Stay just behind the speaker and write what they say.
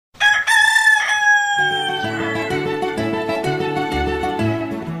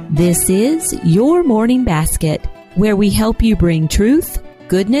This is Your Morning Basket, where we help you bring truth,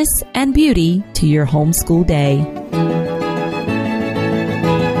 goodness, and beauty to your homeschool day.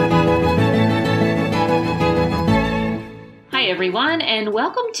 Hi, everyone, and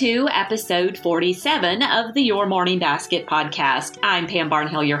welcome to episode 47 of the Your Morning Basket podcast. I'm Pam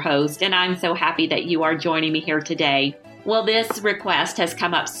Barnhill, your host, and I'm so happy that you are joining me here today. Well, this request has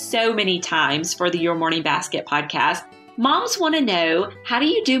come up so many times for the Your Morning Basket podcast. Moms want to know, how do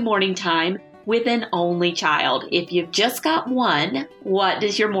you do morning time with an only child? If you've just got one, what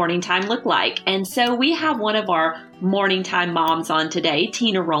does your morning time look like? And so we have one of our morning time moms on today,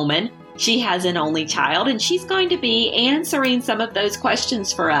 Tina Roman. She has an only child, and she's going to be answering some of those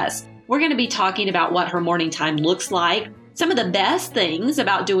questions for us. We're going to be talking about what her morning time looks like, some of the best things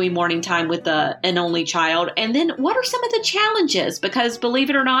about doing morning time with an only child, and then what are some of the challenges? Because believe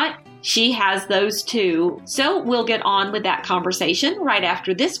it or not, she has those too. So we'll get on with that conversation right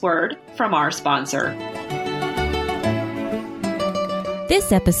after this word from our sponsor.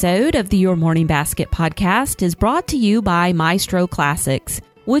 This episode of the Your Morning Basket podcast is brought to you by Maestro Classics.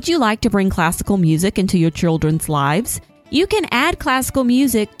 Would you like to bring classical music into your children's lives? You can add classical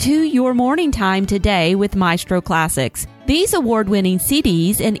music to your morning time today with Maestro Classics. These award-winning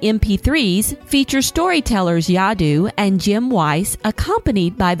CDs and MP3s feature storytellers Yadu and Jim Weiss,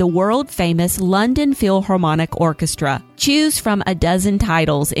 accompanied by the world-famous London Philharmonic Orchestra. Choose from a dozen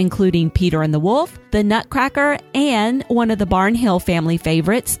titles, including Peter and the Wolf, The Nutcracker, and one of the Barnhill family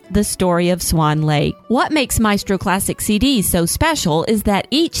favorites, The Story of Swan Lake. What makes Maestro Classic CDs so special is that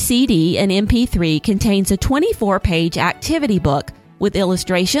each CD and MP3 contains a 24-page activity book with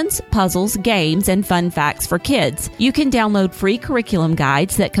illustrations, puzzles, games, and fun facts for kids. You can download free curriculum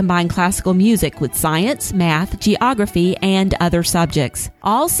guides that combine classical music with science, math, geography, and other subjects.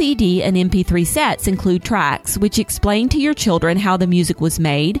 All CD and MP3 sets include tracks which explain to your children how the music was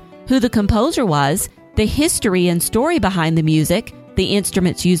made, who the composer was, the history and story behind the music, the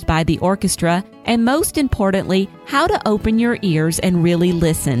instruments used by the orchestra, and most importantly, how to open your ears and really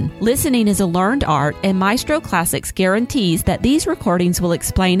listen. Listening is a learned art, and Maestro Classics guarantees that these recordings will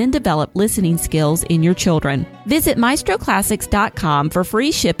explain and develop listening skills in your children. Visit maestroclassics.com for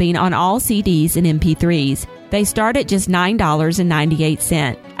free shipping on all CDs and MP3s. They start at just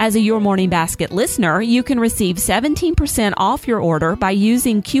 $9.98. As a Your Morning Basket listener, you can receive 17% off your order by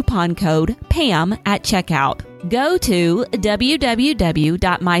using coupon code PAM at checkout. Go to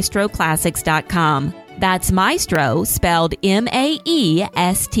www.maestroclassics.com. That's Maestro, spelled M-A-E-S-T-R-O,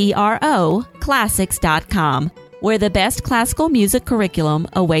 classics.com, where the best classical music curriculum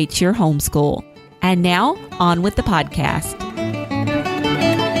awaits your homeschool. And now, on with the podcast.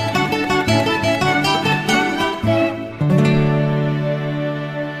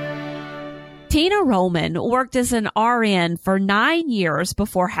 Tina Roman worked as an RN for 9 years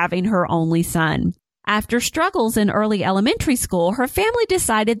before having her only son. After struggles in early elementary school, her family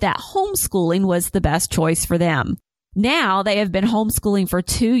decided that homeschooling was the best choice for them. Now they have been homeschooling for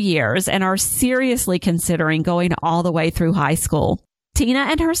 2 years and are seriously considering going all the way through high school. Tina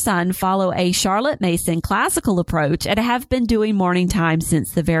and her son follow a Charlotte Mason classical approach and have been doing morning time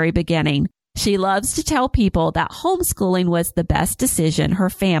since the very beginning. She loves to tell people that homeschooling was the best decision her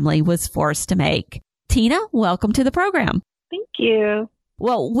family was forced to make. Tina, welcome to the program. Thank you.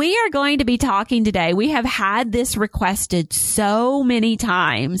 Well, we are going to be talking today. We have had this requested so many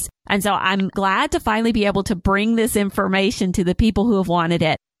times, and so I'm glad to finally be able to bring this information to the people who have wanted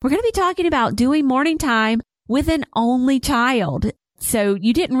it. We're going to be talking about doing morning time with an only child. So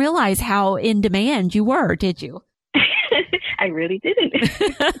you didn't realize how in demand you were, did you? I really didn't.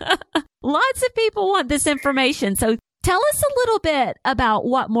 Lots of people want this information. So tell us a little bit about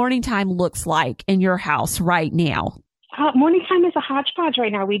what morning time looks like in your house right now. Morning time is a hodgepodge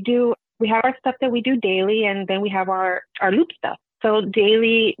right now. We have our stuff that we do daily, and then we have our loop stuff. So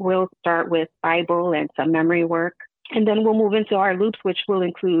daily, we'll start with Bible and some memory work, and then we'll move into our loops, which will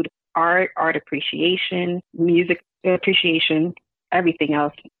include art appreciation, music appreciation, everything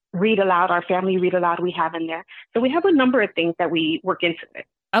else. Read aloud, our family read aloud we have in there. So we have a number of things that we work into it.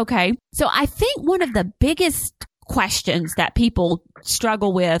 Okay. So I think one of the biggest questions that people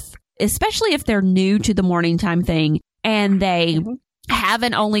struggle with, especially if they're new to the morning time thing and they have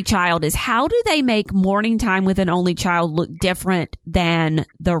an only child, is how do they make morning time with an only child look different than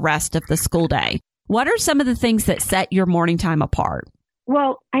the rest of the school day? What are some of the things that set your morning time apart?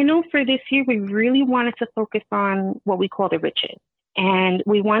 Well, I know for this year, we really wanted to focus on what we call the riches. And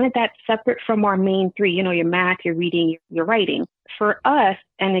we wanted that separate from our main three, you know, your math, your reading, your writing. For us,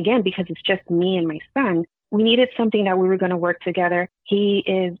 and again, because it's just me and my son, we needed something that we were going to work together. He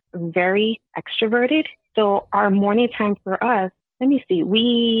is very extroverted. So our morning time for us let me see.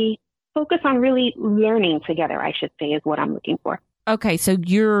 We focus on really learning together, I should say, is what I'm looking for. Okay, so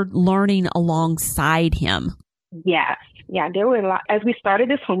you're learning alongside him. Yes. Yeah, there were a lot. As we started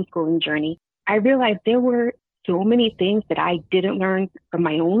this homeschooling journey, I realized there were so many things that I didn't learn from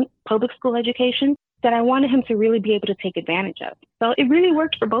my own public school education that I wanted him to really be able to take advantage of. So it really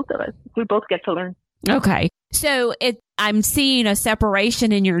worked for both of us. We both get to learn. Okay. So I'm seeing a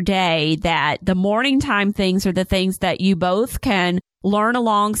separation in your day that the morning time things are the things that you both can learn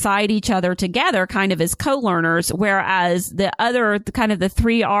alongside each other together, kind of as co-learners, whereas the other, kind of the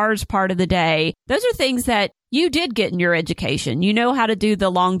 3 R's part of the day, those are things that you did get in your education. You know how to do the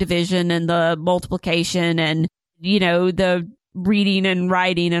long division and the multiplication and, the reading and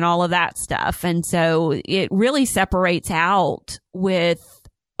writing and all of that stuff. And so it really separates out with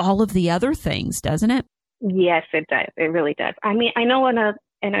all of the other things, doesn't it? Yes, it does. It really does. I mean, I know in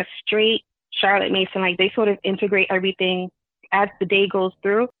a straight Charlotte Mason, like they sort of integrate everything as the day goes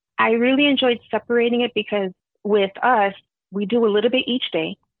through. I really enjoyed separating it because with us, we do a little bit each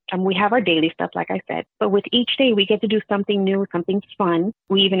day. And we have our daily stuff, like I said. But with each day, we get to do something new, something fun.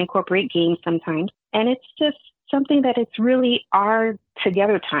 We even incorporate games sometimes. And it's just something that it's really our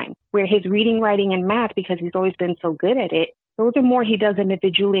together time, where his reading, writing, and math, because he's always been so good at it, those are more he does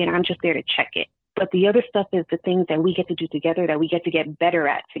individually, and I'm just there to check it. But the other stuff is the things that we get to do together, that we get to get better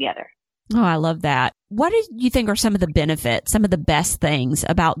at together. Oh, I love that. What do you think are some of the benefits, some of the best things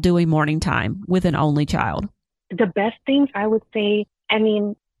about doing morning time with an only child? The best things, I would say, I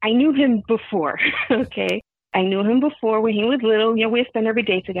mean, I knew him before, okay? I knew him before when he was little. We spent every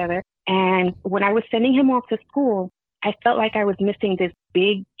day together. And when I was sending him off to school, I felt like I was missing this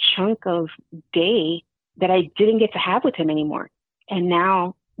big chunk of day that I didn't get to have with him anymore. And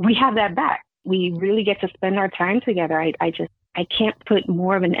now we have that back. We really get to spend our time together. I can't put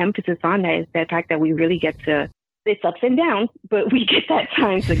more of an emphasis on that, is the fact that we really get to, it's ups and downs, but we get that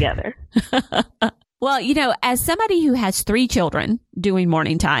time together. Well, as somebody who has 3 children doing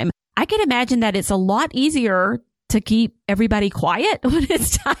morning time, I can imagine that it's a lot easier to keep everybody quiet when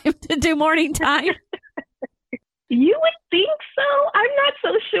it's time to do morning time. You would think so. I'm not so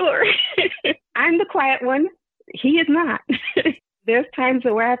sure. I'm the quiet one. He is not. There's times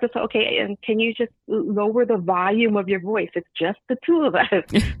where I have to say, okay, and can you just lower the volume of your voice? It's just the 2 of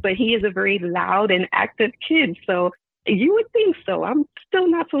us. But he is a very loud and active kid. So you would think so. I'm still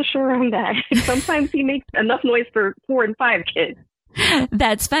not so sure on that. Sometimes he makes enough noise for 4 and 5 kids.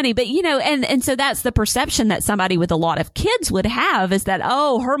 That's funny. But, and so that's the perception that somebody with a lot of kids would have, is that,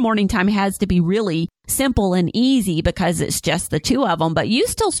 oh, her morning time has to be really simple and easy because it's just the 2 of them. But you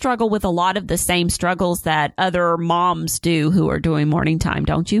still struggle with a lot of the same struggles that other moms do who are doing morning time,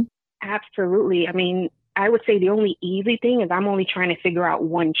 don't you? Absolutely. I mean, I would say the only easy thing is I'm only trying to figure out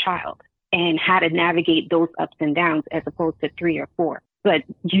one child and how to navigate those ups and downs as opposed to 3 or 4. But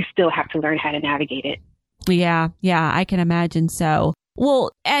you still have to learn how to navigate it. Yeah, I can imagine so.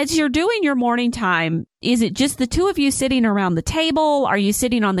 Well, as you're doing your morning time, is it just the 2 of you sitting around the table? Are you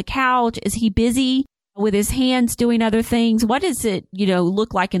sitting on the couch? Is he busy with his hands doing other things? What does it,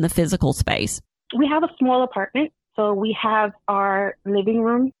 look like in the physical space? We have a small apartment. So we have our living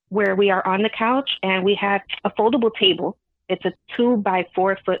room where we are on the couch, and we have a foldable table. It's a 2 by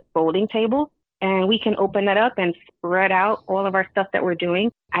 4 foot folding table. And we can open that up and spread out all of our stuff that we're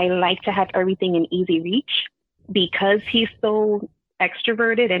doing. I like to have everything in easy reach because he's so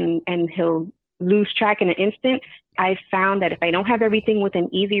extroverted and he'll lose track in an instant. I found that if I don't have everything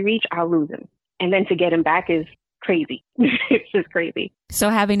within easy reach, I'll lose him. And then to get him back is crazy. It's just crazy. So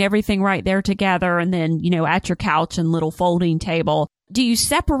having everything right there together and then, at your couch and little folding table, do you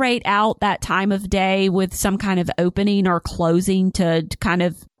separate out that time of day with some kind of opening or closing to kind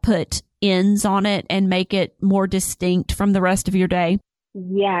of put ends on it and make it more distinct from the rest of your day?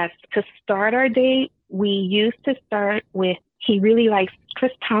 Yes. To start our day, we used to start with, he really likes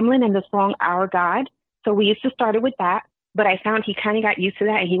Chris Tomlin and the song Our God. So we used to start it with that. But I found he kind of got used to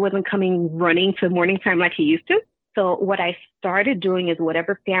that and he wasn't coming running to morning time like he used to. So what I started doing is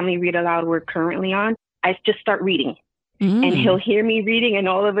whatever family read aloud we're currently on, I just start reading. And he'll hear me reading, and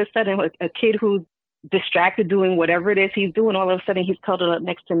all of a sudden a kid who's distracted doing whatever it is he's doing, all of a sudden he's cuddled up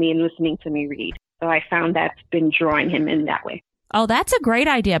next to me and listening to me read. So I found that's been drawing him in that way. Oh, that's a great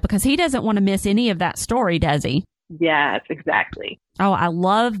idea because he doesn't want to miss any of that story, does he? Yes, exactly. Oh, I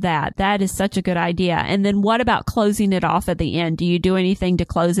love that. That is such a good idea. And then what about closing it off at the end? Do you do anything to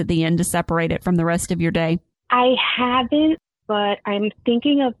close at the end to separate it from the rest of your day? I haven't, but I'm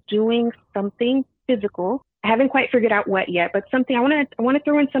thinking of doing something physical. I haven't quite figured out what yet, but something I want to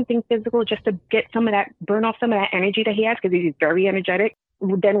throw in something physical just to get burn off some of that energy that he has because he's very energetic.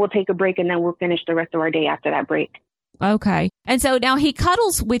 Then we'll take a break and then we'll finish the rest of our day after that break. Okay. And so now he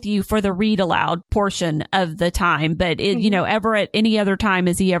cuddles with you for the read aloud portion of the time, but ever at any other time,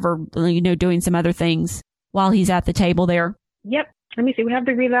 is he ever, doing some other things while he's at the table there? Yep. Let me see. We have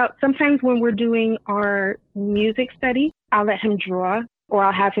the read aloud. Sometimes when we're doing our music study, I'll let him draw, or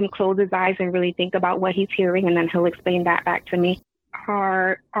I'll have him close his eyes and really think about what he's hearing, and then he'll explain that back to me.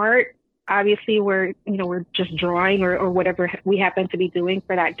 Our art, obviously, we're just drawing or whatever we happen to be doing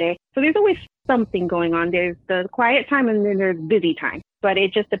for that day. So there's always something going on. There's the quiet time and then there's busy time, but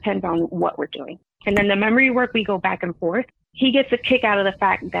it just depends on what we're doing. And then the memory work, we go back and forth. He gets a kick out of the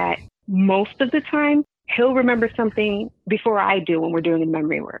fact that most of the time he'll remember something before I do when we're doing the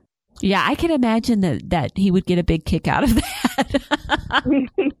memory work. Yeah, I can imagine that he would get a big kick out of that.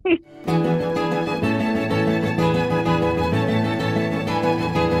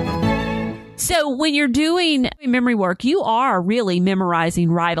 So when you're doing memory work, you are really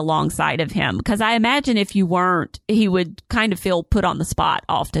memorizing right alongside of him. Because I imagine if you weren't, he would kind of feel put on the spot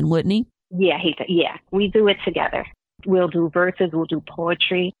often, wouldn't he? Yeah, we do it together. We'll do verses, we'll do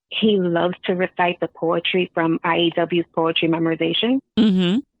poetry. He loves to recite the poetry from IAW's poetry memorization.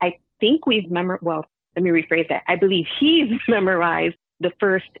 Mm-hmm. I think we've let me rephrase that. I believe he's memorized the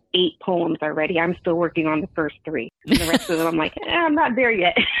first 8 poems already. I'm still working on the first 3. And the rest of them, I'm like, I'm not there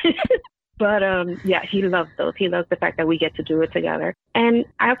yet. But he loves those. He loves the fact that we get to do it together. And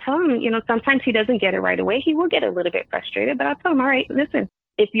I'll tell him, sometimes he doesn't get it right away. He will get a little bit frustrated, but I'll tell him, all right, listen,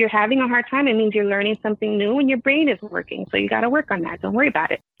 if you're having a hard time, it means you're learning something new and your brain is working. So you got to work on that. Don't worry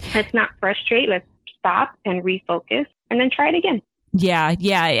about it. Let's not frustrate. Let's stop and refocus and then try it again. Yeah.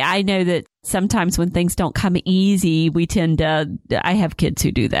 I know that sometimes when things don't come easy, I have kids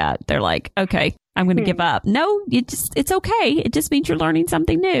who do that. They're like, okay, I'm going to give up. No, it's okay. It just means you're learning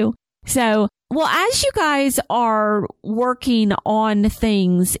something new. So, well, as you guys are working on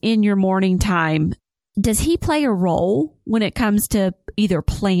things in your morning time, does he play a role when it comes to either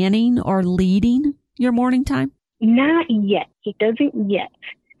planning or leading your morning time? Not yet. He doesn't yet.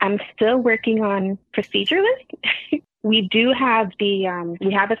 I'm still working on procedure list. We do have we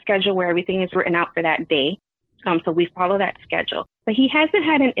have a schedule where everything is written out for that day. So we follow that schedule. But he hasn't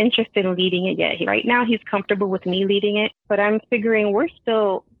had an interest in leading it yet. Right now, he's comfortable with me leading it. But I'm figuring we're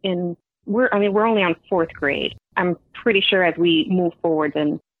only on 4th grade. I'm pretty sure as we move forward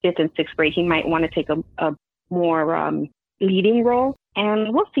in 5th and 6th grade, he might want to take a more leading role.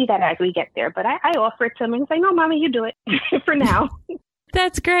 And we'll see that as we get there. But I offer it to him and say, no, Mommy, you do it for now.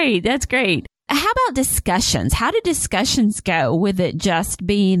 That's great. How about discussions? How do discussions go with it just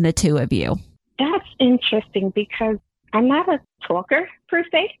being the two of you? That's interesting because I'm not a talker per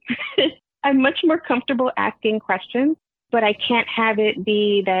se. I'm much more comfortable asking questions, but I can't have it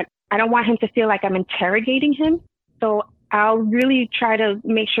be that I don't want him to feel like I'm interrogating him. So I'll really try to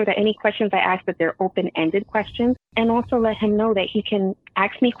make sure that any questions I ask, that they're open-ended questions, and also let him know that he can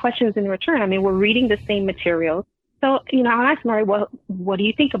ask me questions in return. I mean, we're reading the same materials. So, I'll ask him, all right, well, what do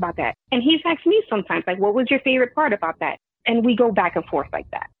you think about that? And he's asked me sometimes, like, what was your favorite part about that? And we go back and forth like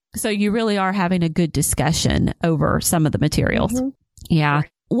that. So you really are having a good discussion over some of the materials. Mm-hmm. Yeah.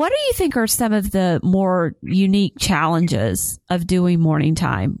 What do you think are some of the more unique challenges of doing morning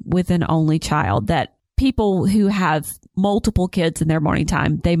time with an only child that people who have multiple kids in their morning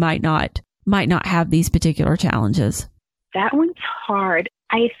time, they might not have these particular challenges? That one's hard.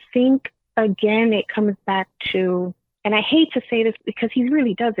 I think, again, it comes back to, and I hate to say this because he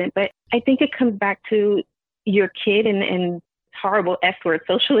really doesn't, but I think it comes back to your kid and horrible S-word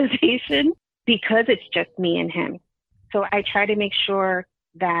socialization, because it's just me and him. So I try to make sure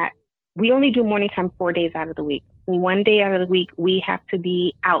that we only do morning time 4 days out of the week. 1 day out of the week, we have to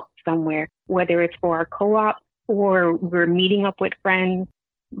be out somewhere, whether it's for our co-op or we're meeting up with friends,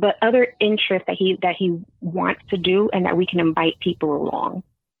 but other interests that he wants to do and that we can invite people along.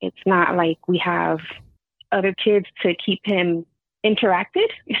 It's not like we have other kids to keep him interacted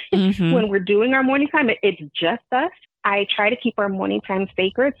mm-hmm. when we're doing our morning time. It's just us. I try to keep our morning time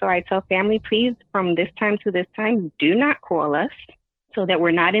sacred. So I tell family, please, from this time to this time, do not call us so that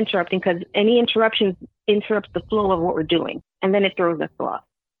we're not interrupting, because any interruptions interrupts the flow of what we're doing. And then it throws us off.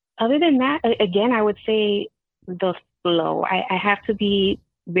 Other than that, again, I would say the flow. I have to be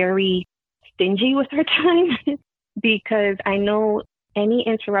very stingy with our time because I know any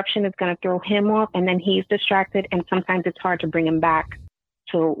interruption is going to throw him off, and then he's distracted. And sometimes it's hard to bring him back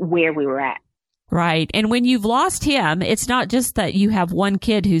to where we were at. Right. And when you've lost him, it's not just that you have one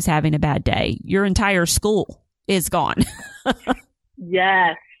kid who's having a bad day. Your entire school is gone.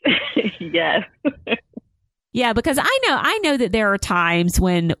 Yes. Yes. Yeah, because I know that there are times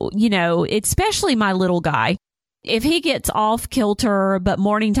when, especially my little guy, if he gets off kilter, but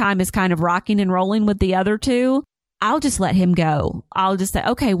morning time is kind of rocking and rolling with the other two, I'll just let him go. I'll just say,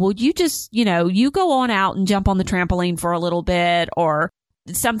 okay, well, you just, you go on out and jump on the trampoline for a little bit or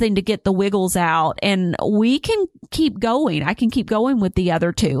something to get the wiggles out, and we can keep going. I can keep going with the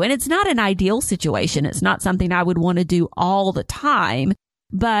other two. And it's not an ideal situation. It's not something I would want to do all the time,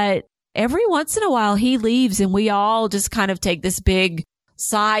 but every once in a while he leaves and we all just kind of take this big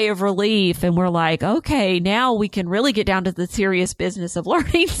sigh of relief, and we're like, okay, now we can really get down to the serious business of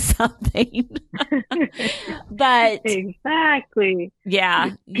learning something. But exactly.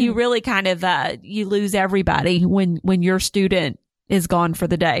 Yeah, you really kind of, you lose everybody when your student is gone for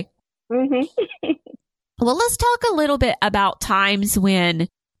the day. Mm-hmm. Well, let's talk a little bit about times when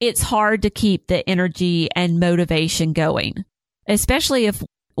it's hard to keep the energy and motivation going, especially if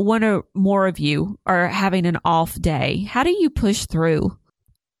one or more of you are having an off day. How do you push through?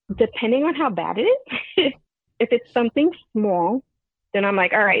 Depending on how bad it is. If it's something small, then I'm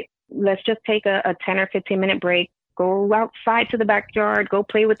like, all right, let's just take a 10 or 15 minute break. Go outside to the backyard, go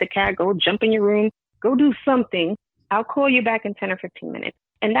play with the cat, go jump in your room, go do something. I'll call you back in 10 or 15 minutes.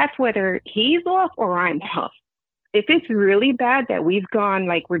 And that's whether he's off or I'm off. If it's really bad that we've gone,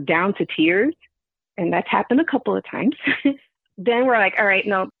 like we're down to tears, and that's happened a couple of times, then we're like, all right,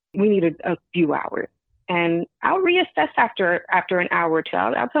 no, we need a few hours. And I'll reassess after an hour or two.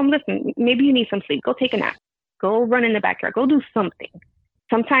 I'll tell them, listen, maybe you need some sleep. Go take a nap. Go run in the backyard. Go do something.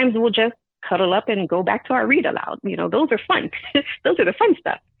 Sometimes we'll just cuddle up and go back to our read aloud. Those are fun. Those are the fun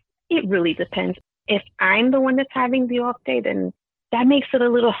stuff. It really depends. If I'm the one that's having the off day, then that makes it a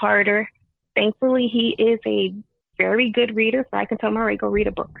little harder. Thankfully, he is a very good reader, so I can tell him, all right, go read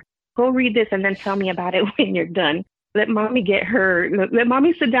a book. Go read this and then tell me about it when you're done. Let mommy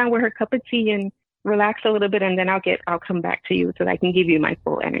sit down with her cup of tea and relax a little bit, and then I'll come back to you so that I can give you my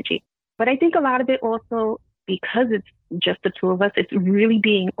full energy. But I think a lot of it also, because it's just the two of us, it's really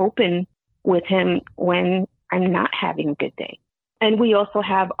being open with him when I'm not having a good day. And we also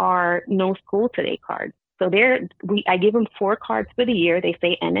have our no school today cards. So I give him 4 cards for the year. They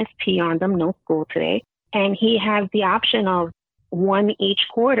say NST on them, no school today. And he has the option of 1 each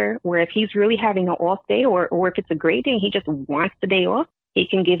quarter, where if he's really having an off day or if it's a great day and he just wants the day off, he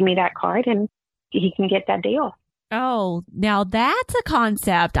can give me that card and he can get that day off. Oh, now that's a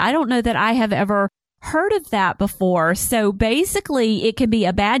concept. I don't know that I have ever heard of that before. So basically it can be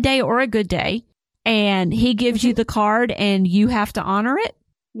a bad day or a good day, and he gives you the card and you have to honor it.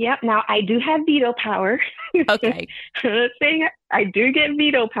 Yep. Now I do have veto power. Okay. Saying I do get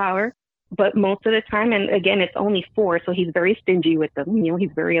veto power, but most of the time, and again, it's only 4, so he's very stingy with them. He's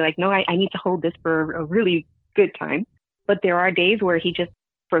very like, no, I need to hold this for a really good time. But there are days where he just,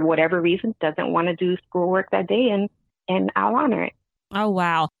 for whatever reason, doesn't want to do schoolwork that day, and I'll honor it. Oh,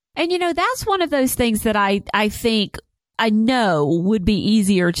 wow. And, that's one of those things that I think I know would be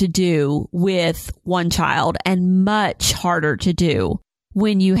easier to do with one child and much harder to do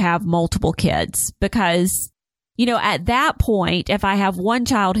when you have multiple kids, because, at that point, if I have one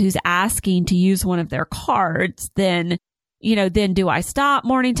child who's asking to use one of their cards, then do I stop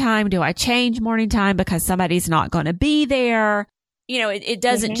morning time? Do I change morning time because somebody's not going to be there? It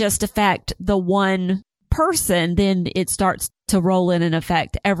doesn't just affect the one person, then it starts to roll in and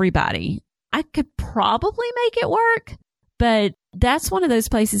affect everybody. I could probably make it work, but that's one of those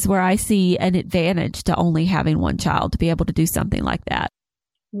places where I see an advantage to only having one child to be able to do something like that.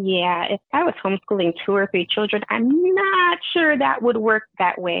 Yeah, if I was homeschooling 2 or 3 children, I'm not sure that would work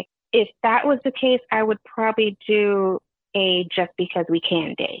that way. If that was the case, I would probably do a just because we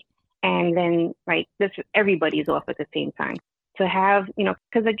can day. And then, everybody's off at the same time. To have,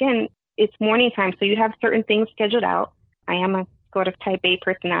 because again, it's morning time, so you have certain things scheduled out. I am a sort of type A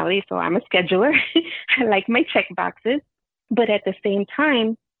personality, so I'm a scheduler. I like my check boxes. But at the same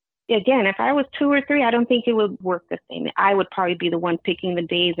time, again, if I was 2 or 3, I don't think it would work the same. I would probably be the one picking the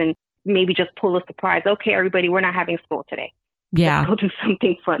days and maybe just pull a surprise. Okay, everybody, we're not having school today. Yeah. Let's go do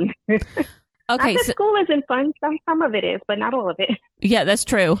something fun. Okay. So school isn't fun. Some of it is, but not all of it. Yeah, that's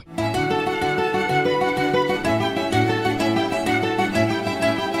true.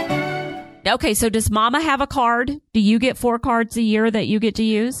 Okay, so does Mama have a card? Do you get 4 cards a year that you get to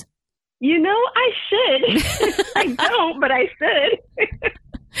use? I should. I don't, but I should.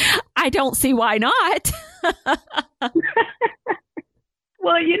 I don't see why not.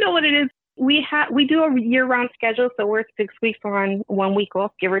 Well, you know what it is. We do a year-round schedule, so we're 6 weeks on, 1 week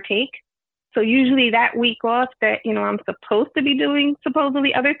off, give or take. So usually that week off that, I'm supposed to be doing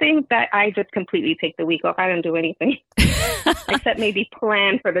supposedly other things, that I just completely take the week off. I don't do anything except maybe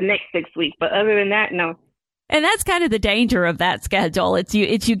plan for the next 6 weeks. But other than that, no. And that's kind of the danger of that schedule. It's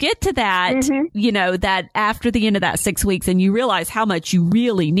you get to that, that after the end of that 6 weeks and you realize how much you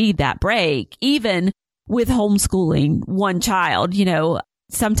really need that break, even with homeschooling one child.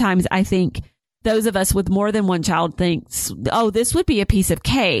 Sometimes I think those of us with more than one child thinks, oh, this would be a piece of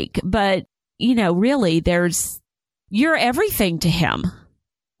cake. But, really you're everything to him.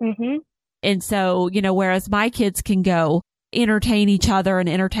 Mm-hmm. And so, whereas my kids can go entertain each other and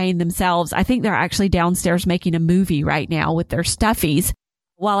entertain themselves, I think they're actually downstairs making a movie right now with their stuffies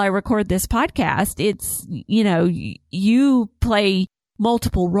while I record this podcast. It's, you play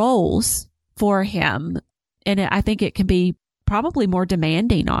multiple roles for him. And I think it can be probably more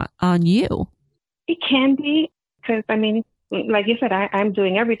demanding on you. It can be, because, like you said, I'm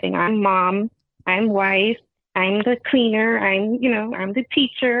doing everything. I'm mom, I'm wife, I'm the cleaner, I'm the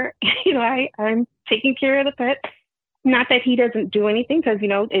teacher. I'm taking care of the pet. Not that he doesn't do anything, because,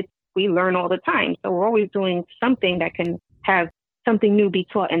 we learn all the time. So we're always doing something that can have something new be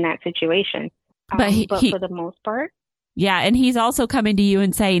taught in that situation. But for the most part. Yeah. And he's also coming to you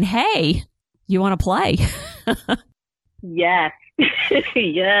and saying, hey, you want to play? Yes.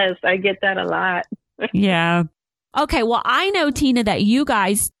 Yes. I get that a lot. Yeah. Okay. Well, I know, Tina, that you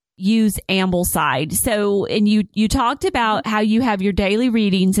guys use Ambleside. So, and you talked about how you have your daily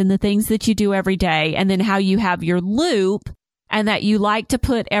readings and the things that you do every day, and then how you have your loop, and that you like to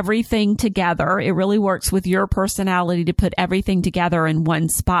put everything together. It really works with your personality to put everything together in one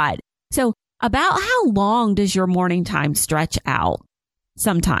spot. So about how long does your morning time stretch out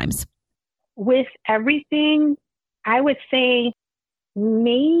sometimes? With everything, I would say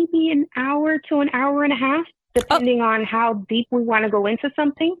maybe an hour to an hour and a half, depending on how deep we want to go into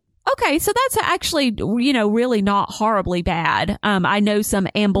something. Okay, so that's actually, really not horribly bad. I know some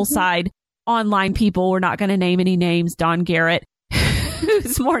Ambleside online people, we're not going to name any names, Don Garrett,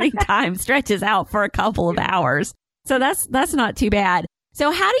 whose morning time stretches out for a couple of hours. So that's not too bad. So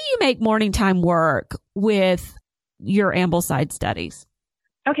how do you make morning time work with your Ambleside studies?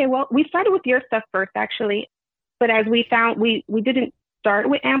 Okay, well, we started with your stuff first, actually. But as we found, we didn't start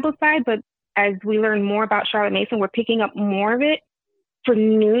with Ambleside, but as we learn more about Charlotte Mason, we're picking up more of it. For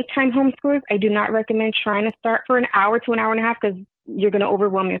new time homeschoolers, I do not recommend trying to start for an hour to an hour and a half, because you're going to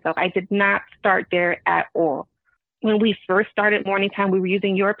overwhelm yourself. I did not start there at all. When we first started morning time, we were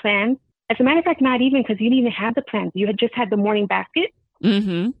using your plans. As a matter of fact, not even, because you didn't even have the plans. You had just had the morning basket,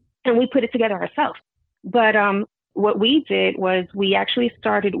 and we put it together ourselves. But what we did was we actually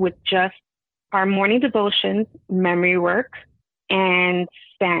started with just our morning devotions, memory work, and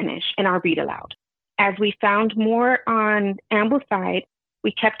Spanish, and our read aloud. As we found more on Ambleside,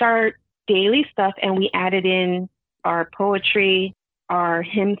 we kept our daily stuff and we added in our poetry, our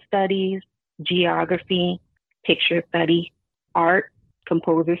hymn studies, geography, picture study, art,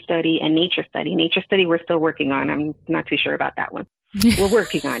 composer study, and nature study. Nature study we're still working on. I'm not too sure about that one. We're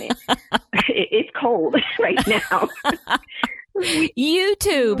working on it. It's cold right now.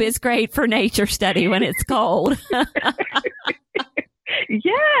 YouTube is great for nature study when it's cold.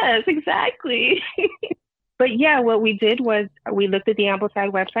 Yes, exactly. But yeah, what we did was we looked at the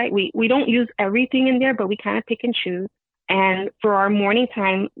Ambleside website. We don't use everything in there, but we kind of pick and choose. And for our morning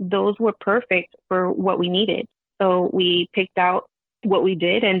time, those were perfect for what we needed. So we picked out what we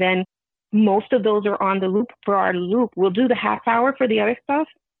did, and then most of those are on the loop. For our loop, we'll do the half hour for the other stuff,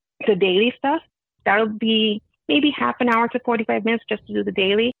 the daily stuff. That'll be maybe half an hour to 45 minutes just to do the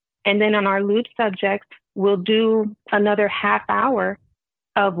daily. And then on our loop subjects, we'll do another half hour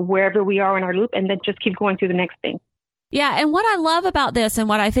of wherever we are in our loop, and then just keep going through the next thing. Yeah. And what I love about this, and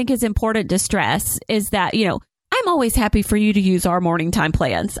what I think is important to stress, is that, I'm always happy for you to use our morning time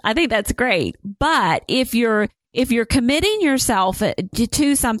plans. I think that's great. But if you're committing yourself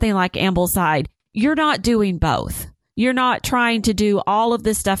to something like Ambleside, you're not doing both. You're not trying to do all of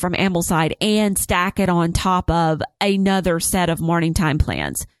this stuff from Ambleside and stack it on top of another set of morning time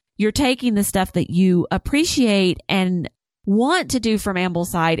plans. You're taking the stuff that you appreciate and want to do from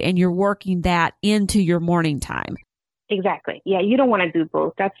Ambleside, and you're working that into your morning time. Exactly. Yeah, you don't want to do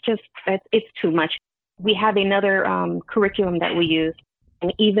both. It's too much. We have another curriculum that we use.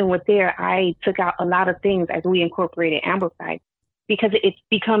 And even with there, I took out a lot of things as we incorporated Ambleside, because it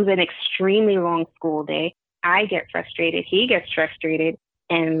becomes an extremely long school day. I get frustrated. He gets frustrated.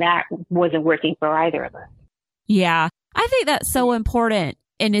 And that wasn't working for either of us. Yeah, I think that's so important.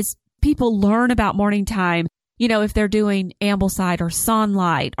 And as people learn about morning time, if they're doing Ambleside or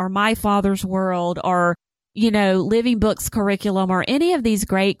Sonlight or My Father's World or, Living Books curriculum or any of these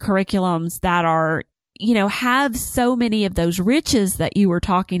great curriculums that are, have so many of those riches that you were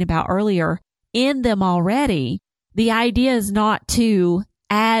talking about earlier in them already. The idea is not to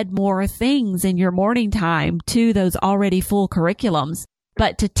add more things in your morning time to those already full curriculums,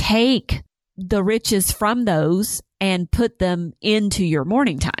 but to take the riches from those and put them into your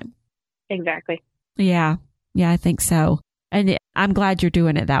morning time. Exactly. Yeah. Yeah, I think so. And I'm glad you're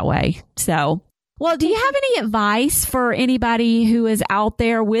doing it that way. So, well, do you have any advice for anybody who is out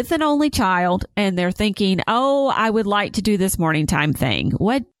there with an only child and they're thinking, oh, I would like to do this morning time thing?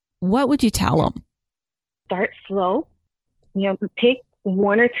 What would you tell them? Start slow. Pick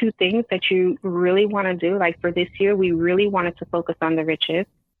one or two things that you really want to do. Like for this year, we really wanted to focus on the riches.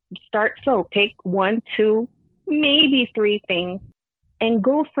 Start slow. Pick 1, 2, maybe 3 things and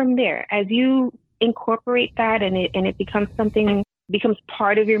go from there. As you incorporate that and it becomes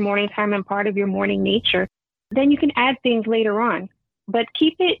part of your morning time and part of your morning nature, then you can add things later on. But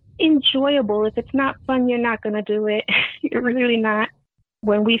keep it enjoyable. If it's not fun, you're not going to do it. You're really not.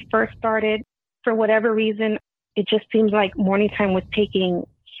 When we first started, for whatever reason, it just seemed like morning time was taking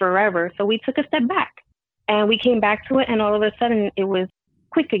forever. So we took a step back and we came back to it. And all of a sudden it was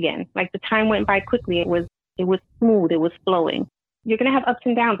quick again. Like the time went by quickly. It was smooth. It was flowing. You're going to have ups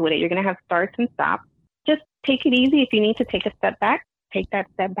and downs with it. You're going to have starts and stops. Just take it easy. If you need to take a step back, take that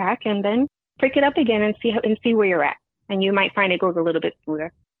step back and then pick it up again and see where you're at. And you might find it goes a little bit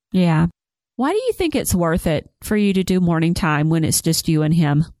smoother. Yeah. Why do you think it's worth it for you to do morning time when it's just you and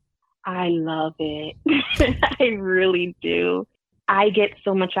him? I love it. I really do. I get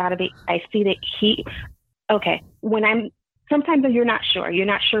so much out of it. I see that sometimes you're not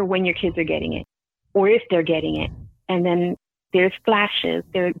sure when your kids are getting it or if they're getting it. And then there's flashes.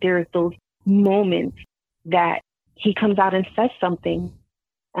 There's those moments that he comes out and says something.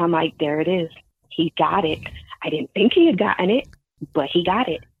 I'm like, there it is. He got it. I didn't think he had gotten it, but he got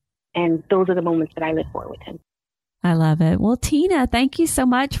it. And those are the moments that I live for with him. I love it. Well, Tina, thank you so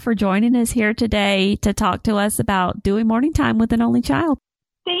much for joining us here today to talk to us about doing morning time with an only child.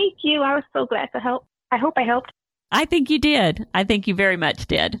 Thank you. I was so glad to help. I hope I helped. I think you did. I think you very much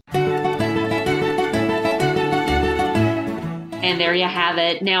did. And there you have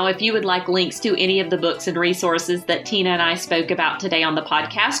it. Now, if you would like links to any of the books and resources that Tina and I spoke about today on the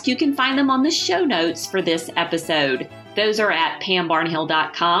podcast, you can find them on the show notes for this episode. Those are at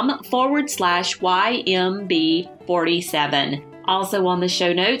pambarnhill.com/YMB47. Also on the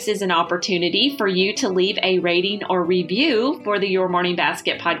show notes is an opportunity for you to leave a rating or review for the Your Morning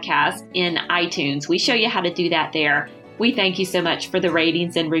Basket podcast in iTunes. We show you how to do that there. We thank you so much for the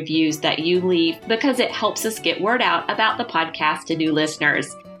ratings and reviews that you leave because it helps us get word out about the podcast to new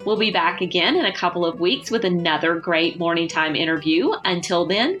listeners. We'll be back again in a couple of weeks with another great morning time interview. Until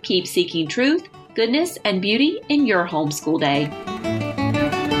then, keep seeking truth, goodness, and beauty in your homeschool day.